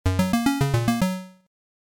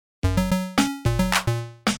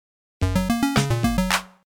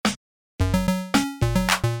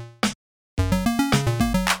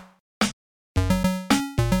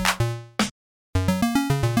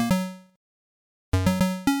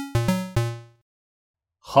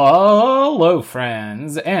Hello,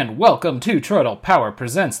 friends, and welcome to Troidal Power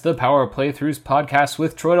Presents the Power Playthroughs podcast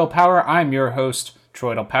with Troidal Power. I'm your host,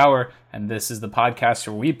 Troidal Power, and this is the podcast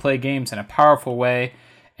where we play games in a powerful way,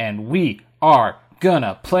 and we are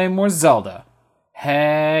gonna play more Zelda.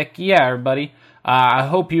 Heck yeah, everybody. I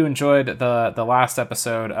hope you enjoyed the last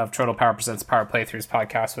episode of Troidal Power Presents Power Playthroughs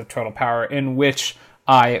podcast with Troidal Power, in which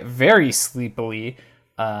I very sleepily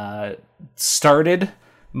started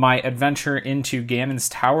my adventure into Ganon's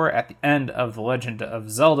Tower at the end of The Legend of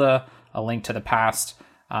Zelda, A Link to the Past.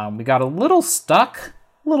 We got a little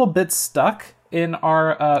bit stuck in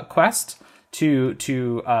our quest to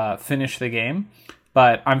finish the game,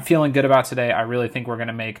 but I'm feeling good about today. I really think we're going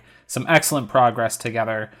to make some excellent progress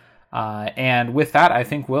together, and with that, I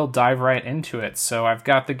think we'll dive right into it. So I've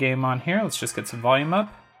got the game on here. Let's just get some volume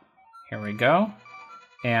up. Here we go.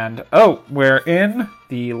 And, we're in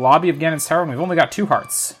the lobby of Ganon's Tower, and we've only got 2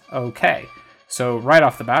 hearts. Okay, so right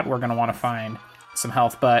off the bat, we're going to want to find some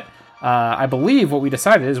health, but I believe what we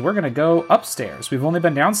decided is we're going to go upstairs. We've only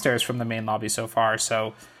been downstairs from the main lobby so far,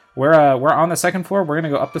 so we're on the 2nd floor. We're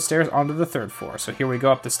going to go up the stairs onto the 3rd floor. So here we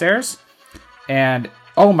go up the stairs, and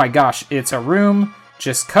oh my gosh, it's a room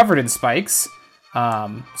just covered in spikes.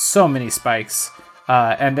 So many spikes,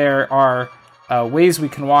 and there are ways we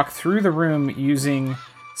can walk through the room using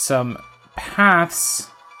some paths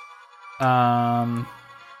that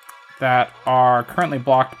are currently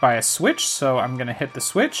blocked by a switch, so I'm going to hit the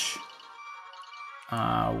switch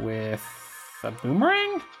with a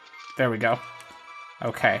boomerang. There we go.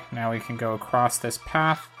 Okay, now we can go across this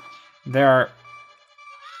path. There are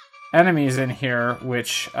enemies in here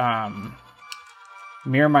which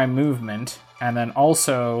mirror my movement, and then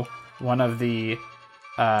also one of the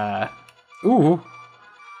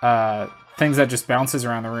things that just bounces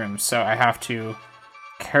around the room, so I have to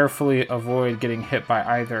carefully avoid getting hit by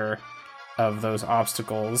either of those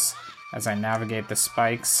obstacles as I navigate the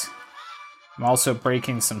spikes. I'm also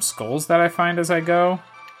breaking some skulls that I find as I go.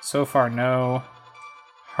 So far, no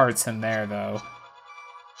hearts in there, though.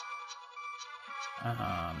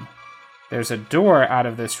 There's a door out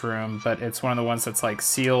of this room, but it's one of the ones that's like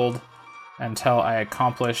sealed until I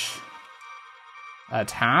accomplish a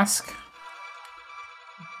task.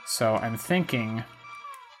 So I'm thinking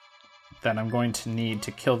that I'm going to need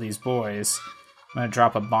to kill these boys. I'm going to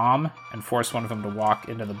drop a bomb and force one of them to walk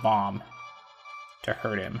into the bomb to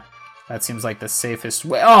hurt him. That seems like the safest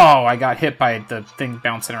way. Oh, I got hit by the thing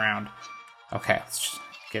bouncing around. Okay, let's just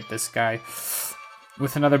get this guy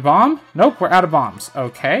with another bomb. Nope, we're out of bombs.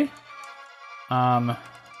 Okay. I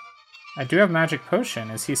do have magic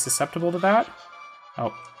potion. Is he susceptible to that?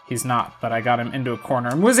 Oh, he's not, but I got him into a corner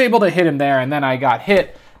and was able to hit him there, and then I got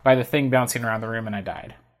hit by the thing bouncing around the room and I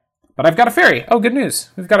died. But I've got a fairy. Oh, good news.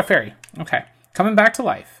 We've got a fairy. Okay. Coming back to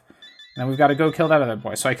life. And then we've got to go kill that other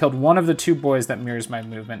boy. So I killed one of the 2 boys that mirrors my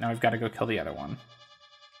movement. Now we've got to go kill the other one.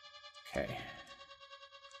 Okay.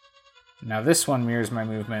 Now this one mirrors my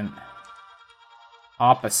movement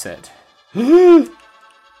opposite. We're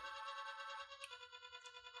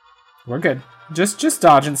good. Just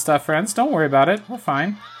dodging stuff, friends. Don't worry about it. We're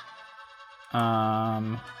fine.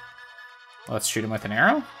 Let's shoot him with an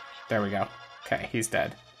arrow. There we go. Okay, he's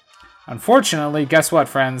dead. Unfortunately, guess what,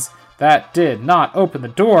 friends? That did not open the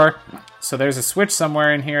door. So there's a switch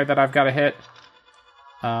somewhere in here that I've got to hit.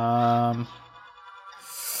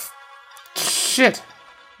 Shit!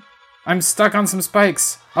 I'm stuck on some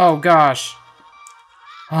spikes. Oh, gosh.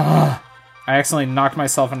 I accidentally knocked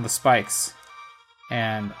myself into the spikes.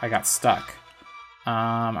 And I got stuck.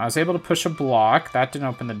 I was able to push a block. That didn't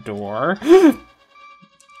open the door.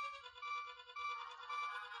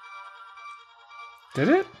 Did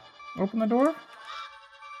it open the door? I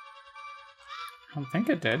don't think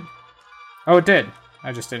it did. Oh, it did.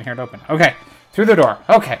 I just didn't hear it open. Okay, through the door.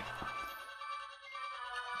 Okay.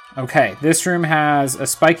 Okay, this room has a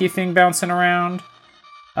spiky thing bouncing around,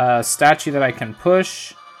 a statue that I can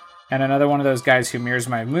push, and another one of those guys who mirrors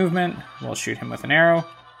my movement. We'll shoot him with an arrow.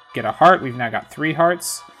 Get a heart. We've now got 3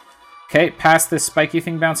 hearts. Okay, past this spiky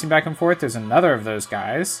thing bouncing back and forth, there's another of those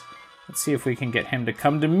guys. Let's see if we can get him to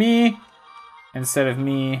come to me instead of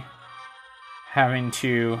me having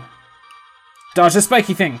to dodge the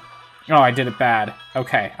spiky thing. Oh, I did it bad.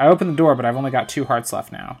 Okay, I opened the door, but I've only got 2 hearts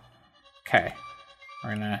left now. Okay,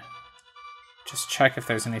 we're gonna just check if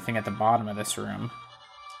there's anything at the bottom of this room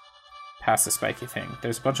past the spiky thing.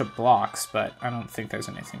 There's a bunch of blocks, but I don't think there's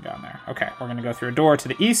anything down there. Okay, we're gonna go through a door to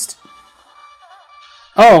the east.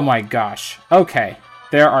 Oh my gosh. Okay,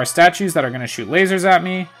 there are statues that are gonna shoot lasers at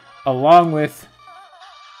me, along with...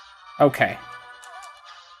 Okay.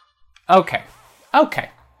 Okay. Okay.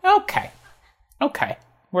 Okay. Okay.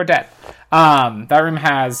 we're dead. That room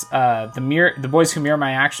has the boys who mirror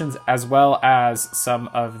my actions, as well as some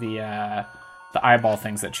of the eyeball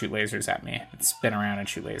things that shoot lasers at me, and spin around and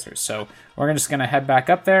shoot lasers. So we're just gonna head back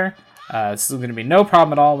up there. This is gonna be no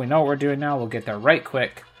problem at all. We know what we're doing now. We'll get there right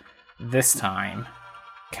quick this time.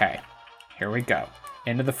 Okay, here we go.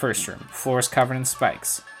 Into the first room. Floor is covered in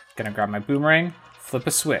spikes. Gonna grab my boomerang, flip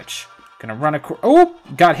a switch. Gonna run oh,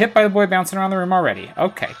 got hit by the boy bouncing around the room already.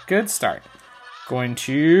 Okay, good start. Going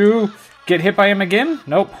to get hit by him again?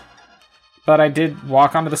 Nope. But I did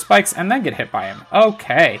walk onto the spikes and then get hit by him.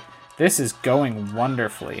 Okay, this is going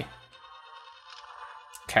wonderfully.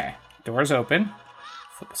 Okay, doors open.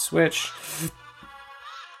 Flip a switch.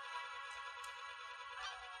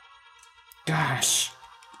 Gosh.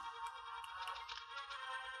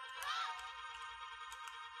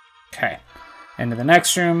 Okay, into the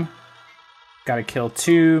next room. Got to kill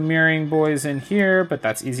 2 mirroring boys in here, but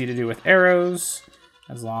that's easy to do with arrows,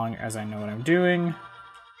 as long as I know what I'm doing.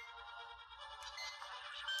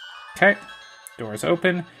 Okay, door's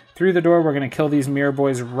open. Through the door, we're going to kill these mirror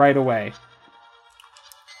boys right away.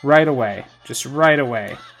 Right away. Just right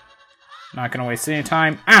away. Not going to waste any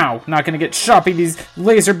time. Ow! Not going to get shot by these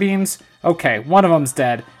laser beams. Okay, one of them's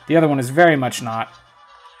dead. The other one is very much not.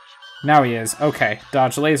 Now he is. Okay,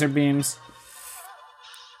 dodge laser beams.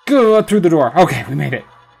 Go through the door. Okay, we made it.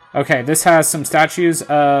 Okay, this has some statues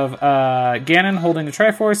of Ganon holding the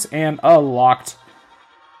Triforce and a locked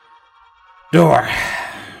door.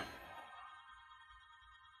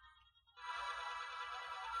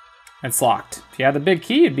 It's locked. If you had the big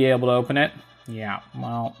key, you'd be able to open it. Yeah,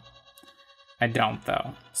 well, I don't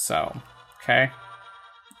though. So, okay.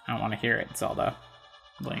 I don't want to hear it, Zelda.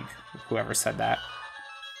 Link, whoever said that.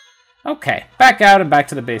 Okay, back out and back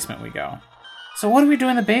to the basement we go. So what do we do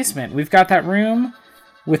in the basement? We've got that room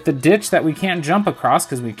with the ditch that we can't jump across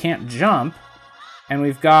because we can't jump. And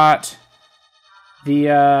we've got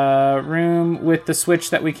the room with the switch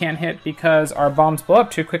that we can't hit because our bombs blow up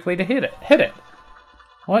too quickly to hit it.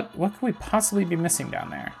 What could we possibly be missing down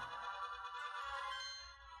there?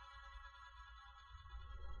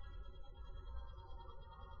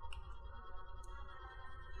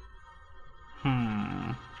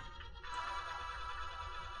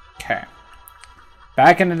 Okay.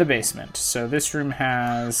 Back into the basement. So this room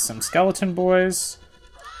has some skeleton boys.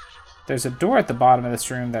 There's a door at the bottom of this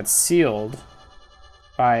room that's sealed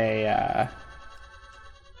by a,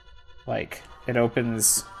 like, it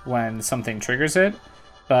opens when something triggers it.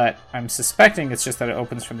 But I'm suspecting it's just that it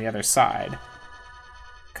opens from the other side.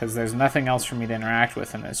 Because there's nothing else for me to interact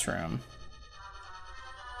with in this room.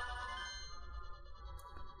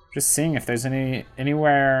 Just seeing if there's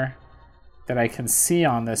anywhere that I can see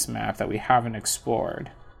on this map that we haven't explored.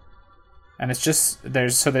 And it's just,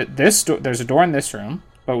 there's a door in this room,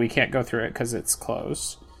 but we can't go through it because it's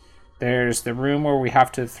closed. There's the room where we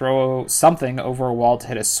have to throw something over a wall to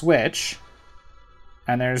hit a switch.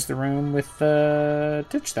 And there's the room with the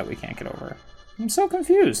ditch that we can't get over. I'm so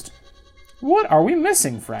confused. What are we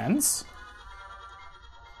missing, friends?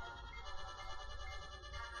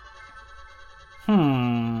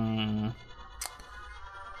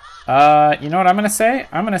 You know what I'm gonna say?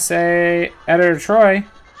 I'm gonna say, Editor Troy,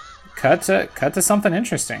 cut to something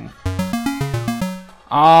interesting.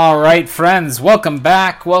 All right, friends, welcome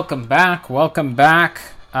back. I'm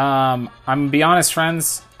gonna be honest,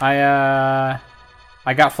 friends. I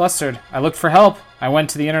got flustered. I looked for help. I went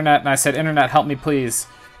to the internet and I said, "Internet, help me, please."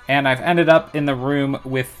 And I've ended up in the room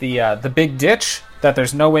with the big ditch that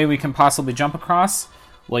there's no way we can possibly jump across.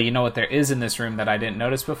 Well, you know what there is in this room that I didn't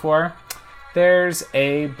notice before? There's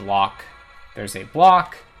a block. There's a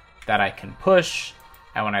block that I can push,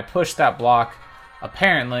 and when I push that block,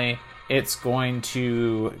 apparently it's going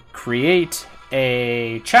to create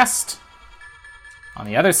a chest on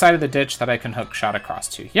the other side of the ditch that I can hook shot across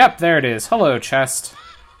to. Yep, there it is. Hello, chest.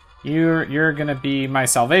 You're gonna be my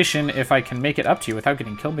salvation if I can make it up to you without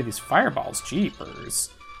getting killed by these fireballs. Jeepers.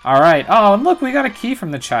 Alright. Oh, and look, we got a key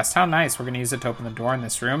from the chest. How nice. We're gonna use it to open the door in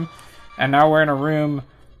this room. And now we're in a room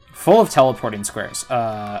full of teleporting squares.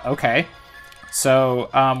 Okay. So,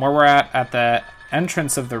 where we're at the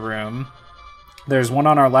entrance of the room, there's one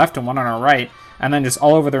on our left and one on our right, and then just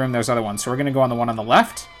all over the room there's other ones. So we're going to go on the one on the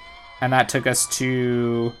left, and that took us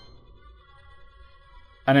to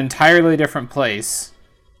an entirely different place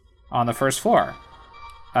on the first floor.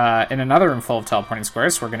 In another room full of teleporting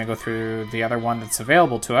squares, so we're going to go through the other one that's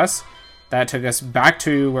available to us. That took us back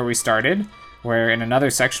to where we started, where in another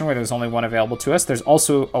section where there's only one available to us. There's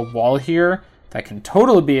also a wall here that can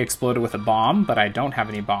totally be exploded with a bomb, but I don't have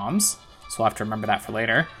any bombs, so we'll have to remember that for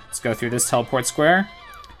later. Let's go through this teleport square.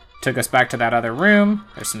 Took us back to that other room.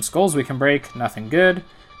 There's some skulls we can break. Nothing good.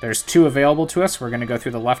 There's 2 available to us. We're going to go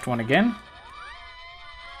through the left one again.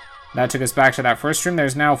 That took us back to that first room.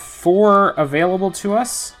 There's now 4 available to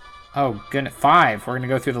us. Oh, goodness. 5. We're going to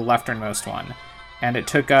go through the lefternmost one. And it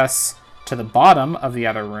took us to the bottom of the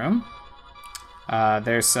other room.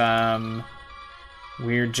 There's some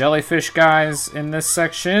weird jellyfish guys in this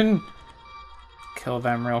section. Kill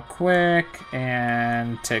them real quick.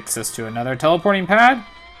 And takes us to another teleporting pad.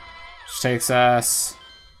 Which takes us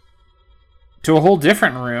to a whole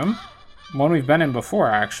different room. One we've been in before,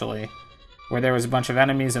 actually. Where there was a bunch of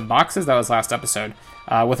enemies and boxes. That was last episode.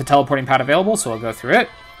 With a teleporting pad available, so we'll go through it.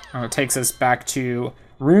 And it takes us back to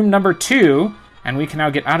room number 2. And we can now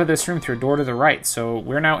get out of this room through a door to the right. So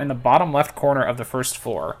we're now in the bottom left corner of the first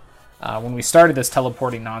floor. When we started this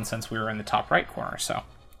teleporting nonsense, we were in the top right corner. So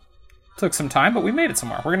took some time, but we made it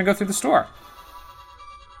somewhere. We're going to go through this door.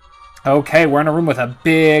 Okay, we're in a room with a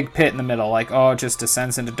big pit in the middle. Like, oh, it just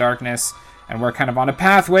descends into darkness. And we're kind of on a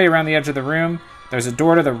pathway around the edge of the room. There's a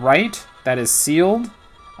door to the right that is sealed.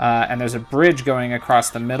 And there's a bridge going across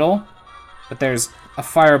the middle. But there's a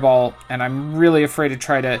fireball, and I'm really afraid to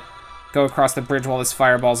try to go across the bridge while this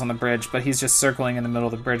fireball's on the bridge, but he's just circling in the middle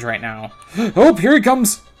of the bridge right now. Oh, here he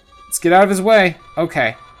comes! Let's get out of his way.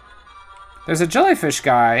 Okay. There's a jellyfish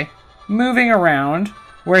guy moving around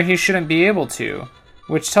where he shouldn't be able to,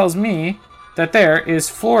 which tells me that there is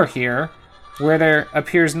floor here where there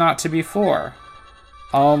appears not to be floor.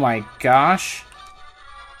 Oh my gosh.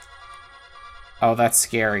 Oh, that's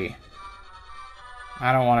scary.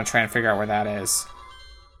 I don't want to try and figure out where that is.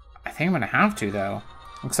 I think I'm going to have to, though.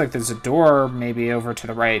 Looks like there's a door maybe over to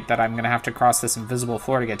the right that I'm going to have to cross this invisible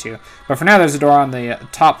floor to get to. But for now, there's a door on the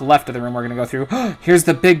top left of the room we're going to go through. Here's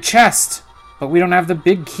the big chest, but we don't have the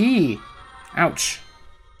big key. Ouch.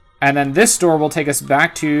 And then this door will take us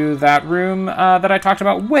back to that room that I talked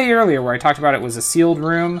about way earlier, where I talked about it was a sealed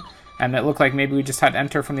room, and it looked like maybe we just had to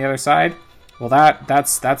enter from the other side. Well,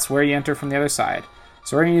 that's where you enter from the other side.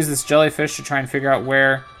 So we're going to use this jellyfish to try and figure out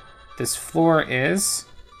where this floor is.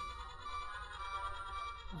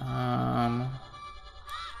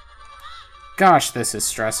 Gosh, this is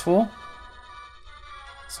stressful.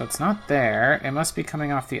 So it's not there. It must be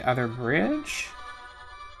coming off the other bridge.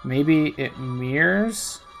 Maybe it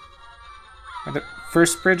mirrors where the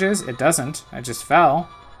first bridge is. It doesn't. I just fell.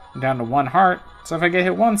 I'm down to 1 heart. So if I get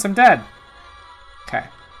hit once, I'm dead. Okay.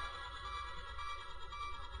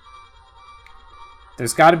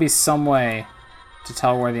 There's got to be some way to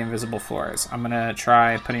tell where the invisible floor is. I'm going to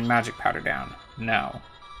try putting magic powder down. No.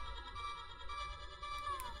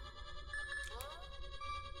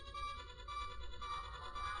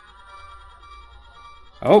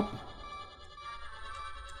 Oh.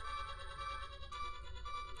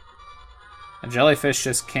 A jellyfish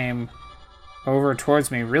just came over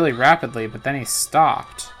towards me really rapidly, but then he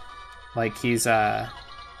stopped. Like he's at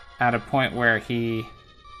a point where he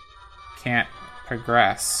can't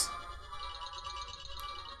progress.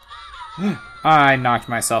 I knocked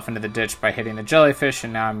myself into the ditch by hitting the jellyfish,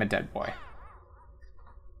 and now I'm a dead boy.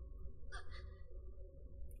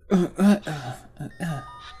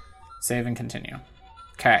 Save and continue.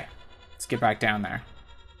 Okay, let's get back down there.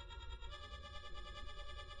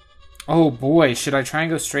 Oh boy, should I try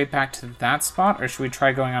and go straight back to that spot, or should we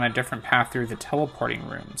try going on a different path through the teleporting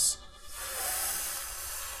rooms?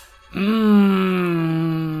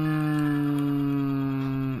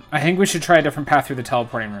 I think we should try a different path through the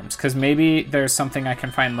teleporting rooms, because maybe there's something I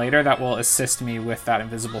can find later that will assist me with that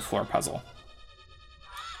invisible floor puzzle.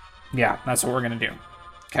 Yeah, that's what we're going to do.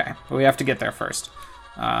 Okay, but we have to get there first.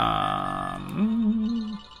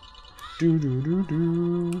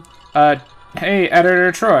 Hey,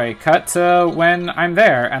 Editor Troy, cut to when I'm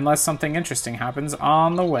there, unless something interesting happens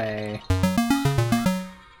on the way.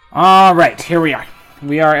 Alright, here we are.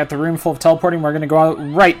 We are at the room full of teleporting. We're going to go out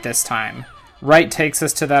right this time. Right takes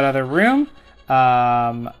us to that other room.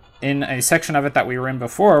 In a section of it that we were in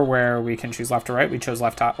before where we can choose left or right. We chose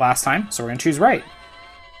left last time, so we're going to choose right.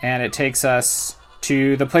 And it takes us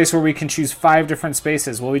to the place where we can choose 5 different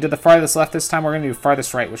spaces. Well, we did the farthest left this time. We're going to do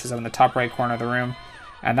farthest right, which is up in the top right corner of the room.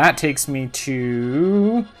 And that takes me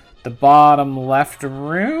to the bottom left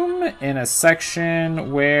room in a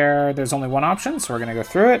section where there's only one option, so we're going to go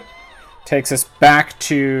through it. Takes us back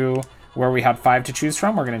to where we had 5 to choose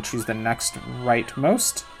from. We're going to choose the next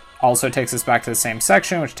rightmost. Also takes us back to the same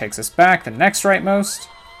section, which takes us back. The next rightmost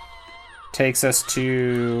takes us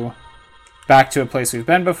back to a place we've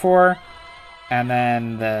been before. And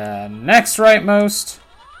then the next rightmost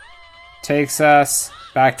takes us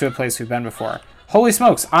back to a place we've been before. Holy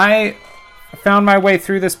smokes, I found my way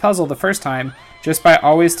through this puzzle the first time just by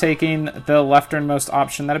always taking the lefternmost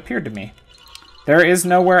option that appeared to me. There is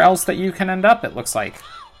nowhere else that you can end up, it looks like.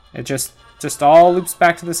 It just all loops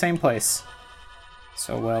back to the same place.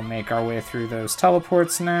 So we'll make our way through those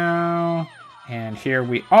teleports now. And here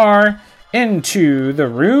we are into the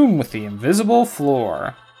room with the invisible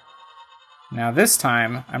floor. Now this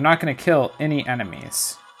time, I'm not going to kill any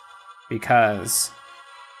enemies. Because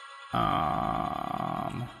we're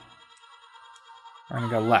going to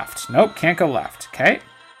go left. Nope, can't go left. Okay.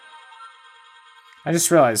 I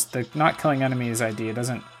just realized the not killing enemies idea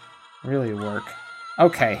doesn't really work.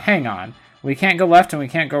 Okay, hang on. We can't go left and we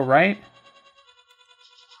can't go right?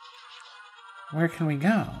 Where can we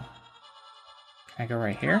go? Can I go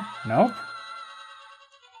right here? Nope.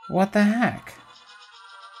 What the heck?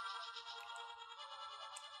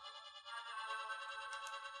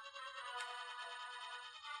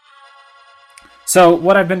 So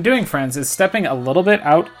what I've been doing, friends, is stepping a little bit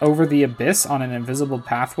out over the abyss on an invisible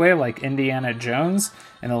pathway like Indiana Jones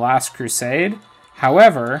in The Last Crusade.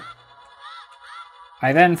 However,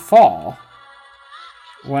 I then fall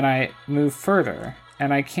when I move further,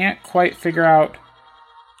 and I can't quite figure out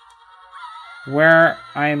where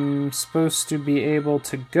I'm supposed to be able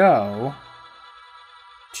to go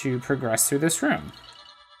to progress through this room.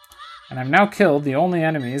 And I've now killed the only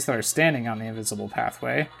enemies that are standing on the invisible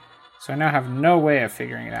pathway, so I now have no way of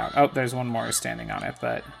figuring it out. Oh, there's one more standing on it,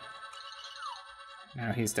 but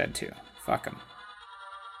now he's dead too. Fuck him.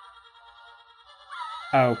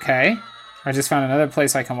 Okay. I just found another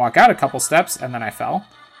place I can walk out a couple steps, and then I fell.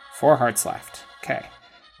 4 hearts left. Okay.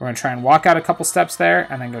 We're going to try and walk out a couple steps there,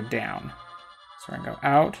 and then go down. So we're going to go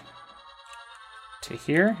out to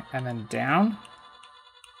here, and then down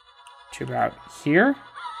to about here.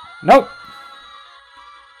 Nope!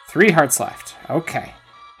 3 hearts left. Okay.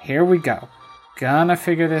 Here we go. Gonna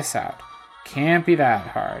figure this out. Can't be that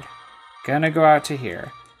hard. Gonna go out to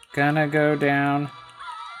here. Gonna go down.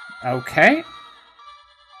 Okay.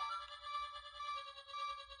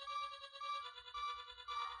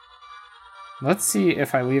 Let's see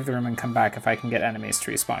if I leave the room and come back if I can get enemies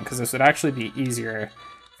to respawn, because this would actually be easier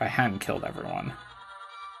if I hadn't killed everyone.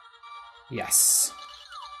 Yes.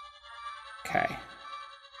 Okay.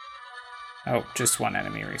 Oh, just one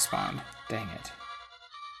enemy respawned. Dang it.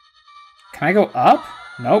 Can I go up?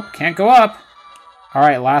 Nope, can't go up.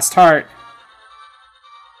 Alright, last heart.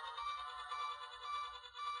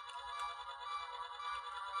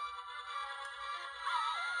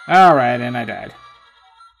 Alright, and I died.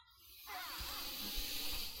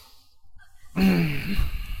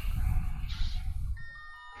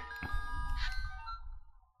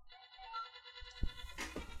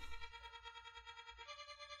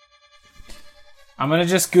 I'm gonna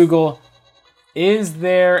just Google, is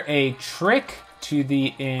there a trick to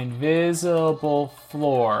the invisible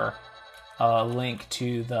floor? A link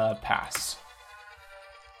to the past.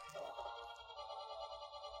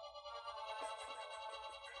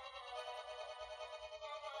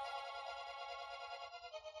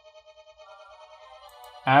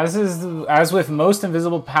 As with most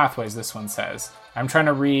invisible pathways, this one says. I'm trying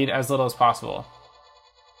to read as little as possible.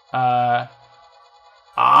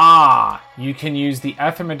 You can use the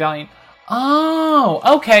Ether Medallion. Oh,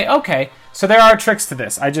 okay. So there are tricks to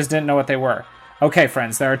this. I just didn't know what they were. Okay,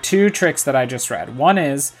 friends, there are 2 tricks that I just read. One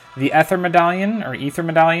is the Ether Medallion, or Ether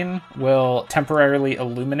Medallion, will temporarily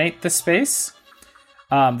illuminate the space.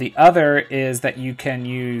 The other is that you can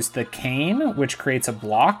use the cane, which creates a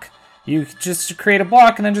block. You just create a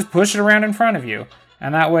block and then just push it around in front of you.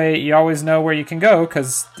 And that way you always know where you can go,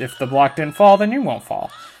 because if the block didn't fall, then you won't fall.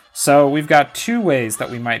 So we've got 2 ways that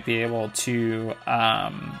we might be able to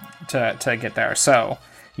get there. So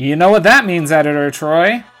you know what that means, Editor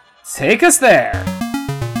Troy. Take us there.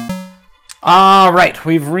 All right,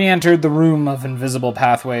 we've re-entered the room of invisible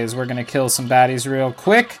pathways. We're going to kill some baddies real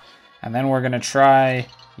quick, and then we're going to try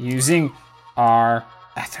using our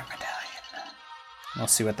Ether Medallion. We'll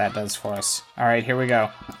see what that does for us. All right, here we go.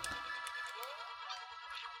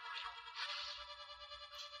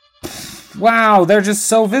 Wow, they're just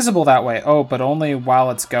so visible that way. Oh, but only while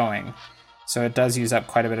it's going. So it does use up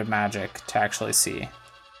quite a bit of magic to actually see.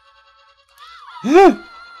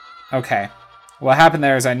 Okay. What happened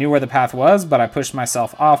there is I knew where the path was, but I pushed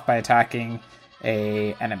myself off by attacking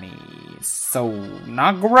an enemy. So,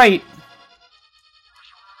 not great.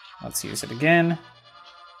 Let's use it again.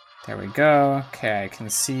 There we go. Okay, I can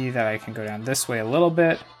see that I can go down this way a little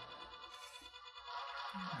bit.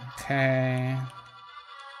 Okay.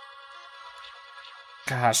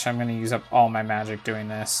 Gosh, I'm going to use up all my magic doing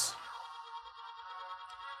this.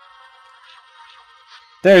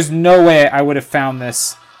 There's no way I would have found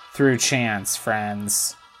this through chance,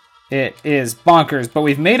 friends. It is bonkers, but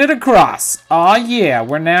we've made it across. Aw, yeah.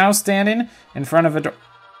 We're now standing in front of a door.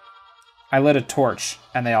 I lit a torch,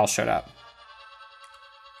 and they all showed up.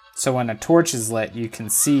 So when a torch is lit, you can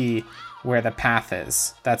see where the path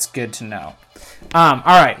is. That's good to know. All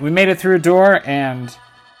right, we made it through a door, and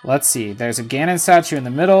let's see. There's a Ganon statue in the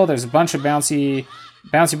middle. There's a bunch of bouncy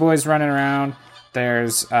boys running around.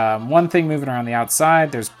 There's one thing moving around the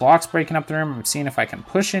outside. There's blocks breaking up the room. I'm seeing if I can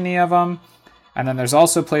push any of them. And then there's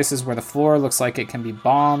also places where the floor looks like it can be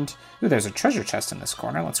bombed. Ooh, there's a treasure chest in this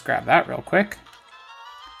corner. Let's grab that real quick.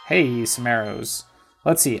 Hey, some arrows.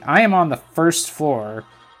 Let's see. I am on the first floor.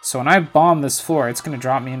 So when I bomb this floor, it's going to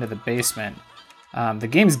drop me into the basement. The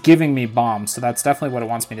game's giving me bombs, so that's definitely what it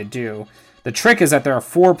wants me to do. The trick is that there are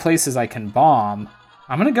 4 places I can bomb.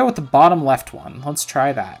 I'm going to go with the bottom left one. Let's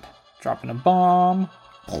try that. Dropping a bomb.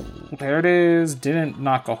 There it is. Didn't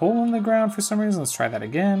knock a hole in the ground for some reason. Let's try that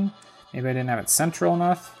again. Maybe I didn't have it central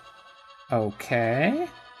enough. Okay.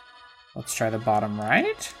 Let's try the bottom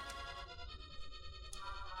right.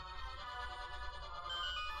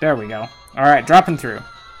 There we go. All right, dropping through.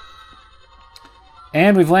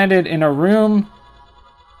 And we've landed in a room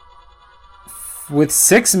with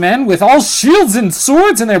 6 men with all shields and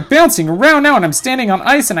swords, and they're bouncing around now, and I'm standing on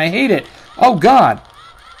ice, and I hate it. Oh, God.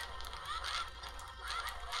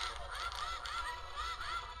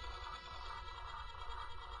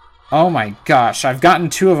 Oh my gosh, I've gotten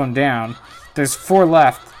 2 of them down. There's 4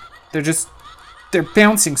 left. They're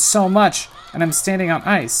bouncing so much, and I'm standing on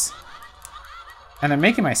ice. And they're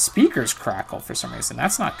making my speakers crackle for some reason.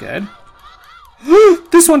 That's not good.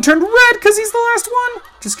 This one turned red because he's the last one.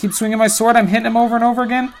 Just keep swinging my sword. I'm hitting him over and over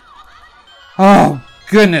again. Oh,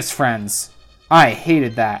 goodness, friends. I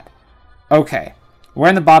hated that. Okay, we're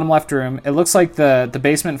in the bottom left room. It looks like the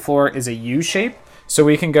basement floor is a U shape. So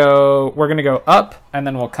we're going to go up, and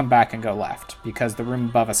then we'll come back and go left, because the room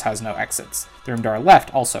above us has no exits. The room to our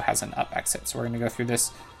left also has an up exit. So we're going to go through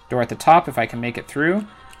this door at the top, if I can make it through,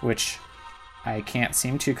 which I can't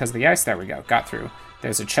seem to because of the ice. There we go, got through.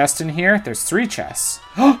 There's a chest in here. There's 3 chests.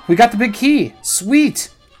 Oh, we got the big key.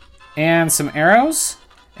 Sweet. And some arrows,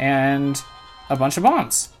 and a bunch of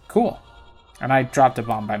bombs. Cool. And I dropped a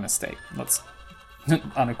bomb by mistake. Let's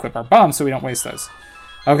unequip our bombs so we don't waste those.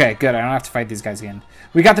 Okay, good. I don't have to fight these guys again.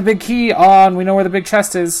 We got the big key on. We know where the big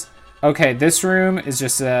chest is. Okay, this room is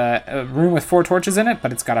just a room with 4 torches in it,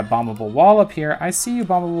 but it's got a bombable wall up here. I see you,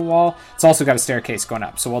 bombable wall. It's also got a staircase going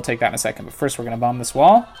up, so we'll take that in a second. But first, we're going to bomb this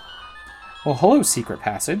wall. Well, hello, secret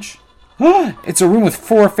passage. It's a room with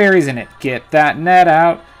 4 fairies in it. Get that net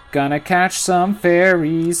out. Gonna catch some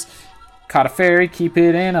fairies. Caught a fairy, keep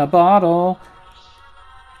it in a bottle.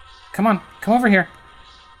 Come on, come over here.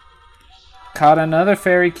 Caught another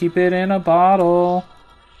fairy, keep it in a bottle.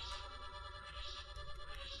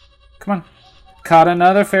 Come on. Caught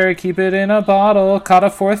another fairy, keep it in a bottle. Caught a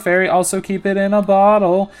 4th fairy, also keep it in a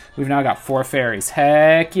bottle. We've now got 4 fairies.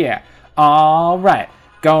 Heck yeah. All right.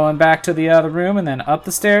 Going back to the other room and then up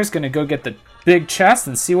the stairs. Gonna go get the big chest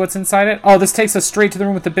and see what's inside it. Oh, this takes us straight to the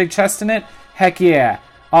room with the big chest in it. Heck yeah.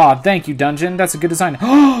 Aw, thank you, dungeon. That's a good design.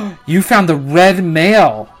 Oh, you found the red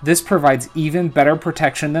mail. This provides even better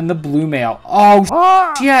protection than the blue mail.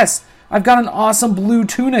 Oh, yes. I've got an awesome blue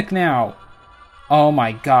tunic now. Oh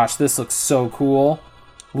my gosh, this looks so cool.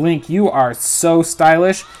 Link, you are so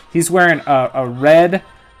stylish. He's wearing a red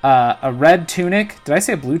tunic. Did I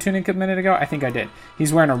say a blue tunic a minute ago? I think I did.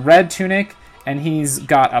 He's wearing a red tunic, and he's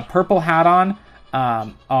got a purple hat on.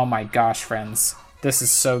 Oh my gosh, friends. This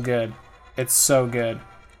is so good. It's so good.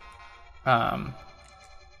 I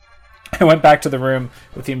went back to the room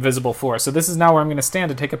with the invisible floor. So this is now where I'm going to stand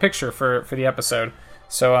to take a picture for the episode.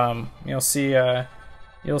 So you'll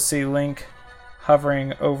see Link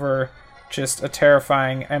hovering over just a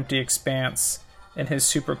terrifying empty expanse in his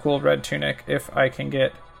super cool red tunic, if I can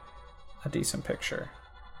get a decent picture.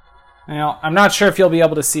 Now, I'm not sure if you'll be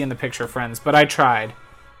able to see in the picture, friends, but I tried.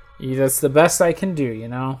 That's the best I can do, you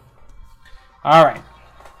know? All right.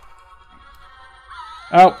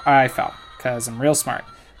 Oh, I fell, because I'm real smart.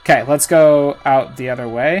 Okay, let's go out the other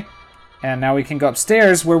way. And now we can go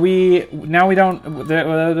upstairs where but when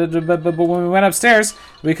we went upstairs,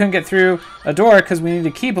 we couldn't get through a door because we need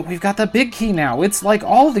a key, but we've got the big key now. It's like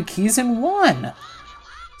all the keys in one.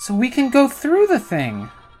 So we can go through the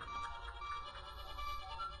thing.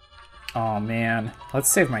 Oh man, let's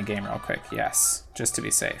save my game real quick. Yes, just to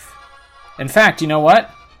be safe. In fact, you know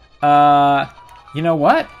what? You know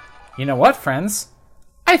what, friends?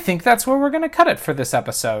 I think that's where we're going to cut it for this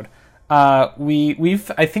episode. I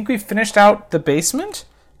think we've finished out the basement.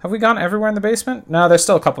 Have we gone everywhere in the basement? No, there's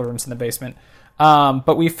still a couple of rooms in the basement.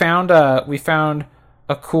 But we found a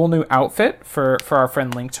a cool new outfit for our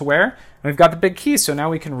friend Link to wear. And we've got the big key, so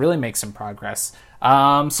now we can really make some progress.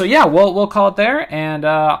 So yeah, we'll call it there, and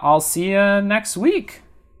I'll see you next week.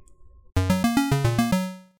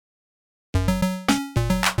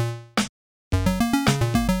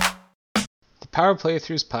 Power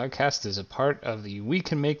Playthroughs podcast is a part of the We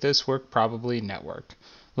Can Make This Work Probably network.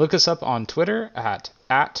 Look us up on Twitter at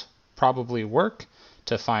 @probablywork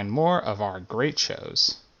to find more of our great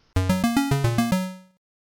shows.